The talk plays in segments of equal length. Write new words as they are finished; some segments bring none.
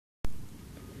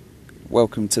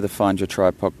welcome to the Find Your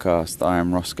Tribe podcast. I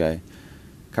am Roscoe,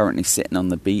 currently sitting on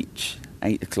the beach,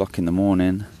 8 o'clock in the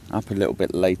morning, up a little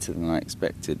bit later than I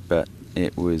expected, but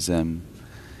it was,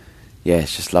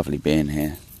 it's just lovely being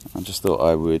here. I just thought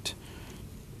I would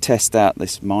test out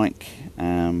this mic,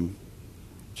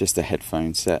 just a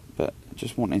headphone set, but I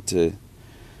just wanted to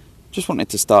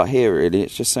start here really.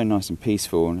 It's just so nice and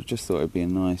peaceful, and I just thought it would be a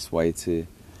nice way to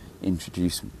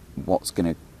introduce what's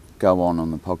going to go on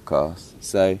the podcast.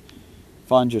 So,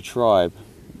 find your tribe.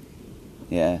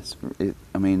 Yeah,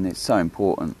 it's so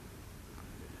important.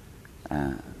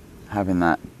 Having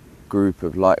that group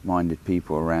of like-minded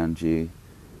people around you,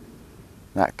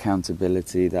 that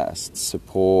accountability, that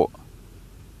support.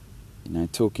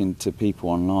 Talking to people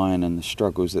online and the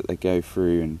struggles that they go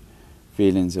through, and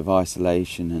feelings of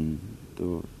isolation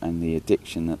and the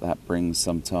addiction that brings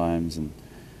sometimes, and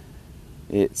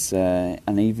it's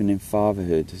and even in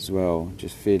fatherhood as well,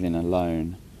 just feeling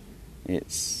alone.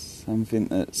 It's something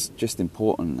that's just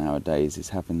important nowadays, is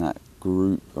having that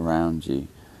group around you,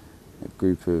 a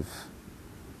group of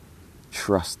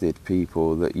trusted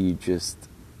people that you just,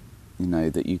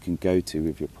 that you can go to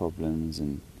with your problems,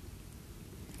 and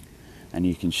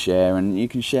you can share, in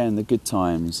the good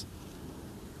times,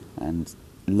 and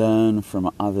learn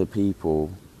from other people.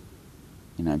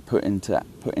 Put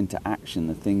into action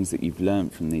the things that you've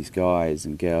learned from these guys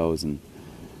and girls, and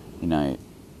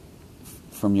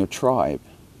from your tribe.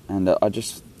 And I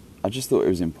just thought it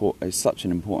was important. It's such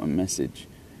an important message.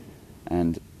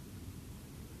 And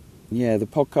the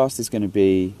podcast is going to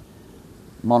be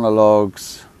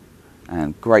monologues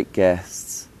and great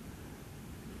guests,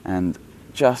 and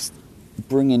just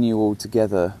bringing you all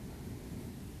together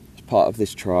as part of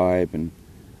this tribe, and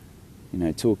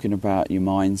talking about your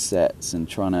mindsets and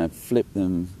trying to flip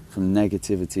them from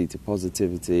negativity to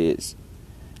positivity.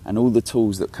 And all the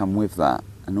tools that come with that,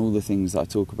 and all the things that I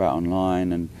talk about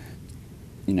online, and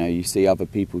you see other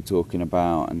people talking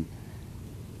about, and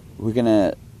we're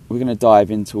gonna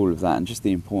dive into all of that, and just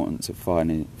the importance of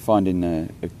finding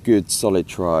a good solid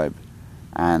tribe.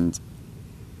 And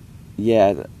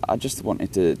I just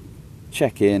wanted to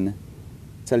check in,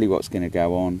 tell you what's going to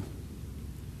go on.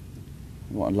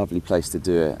 What a lovely place to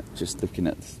do it, just looking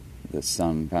at the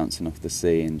sun bouncing off the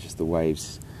sea and just the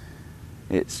waves.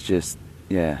 It's just,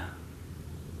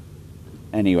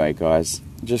 Anyway, guys,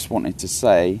 just wanted to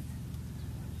say,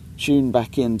 tune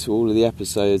back into all of the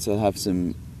episodes. I'll have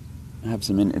some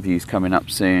interviews coming up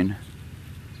soon.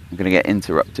 I'm going to get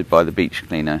interrupted by the beach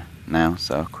cleaner now,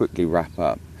 so I'll quickly wrap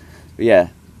up. But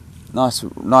nice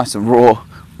and raw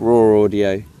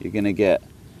audio. You're going to get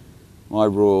my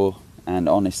raw and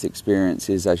honest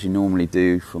experiences, as you normally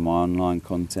do, from my online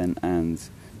content and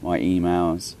my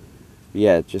emails.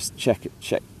 But just check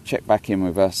back in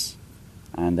with us,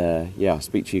 and I'll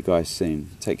speak to you guys soon.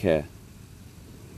 Take care.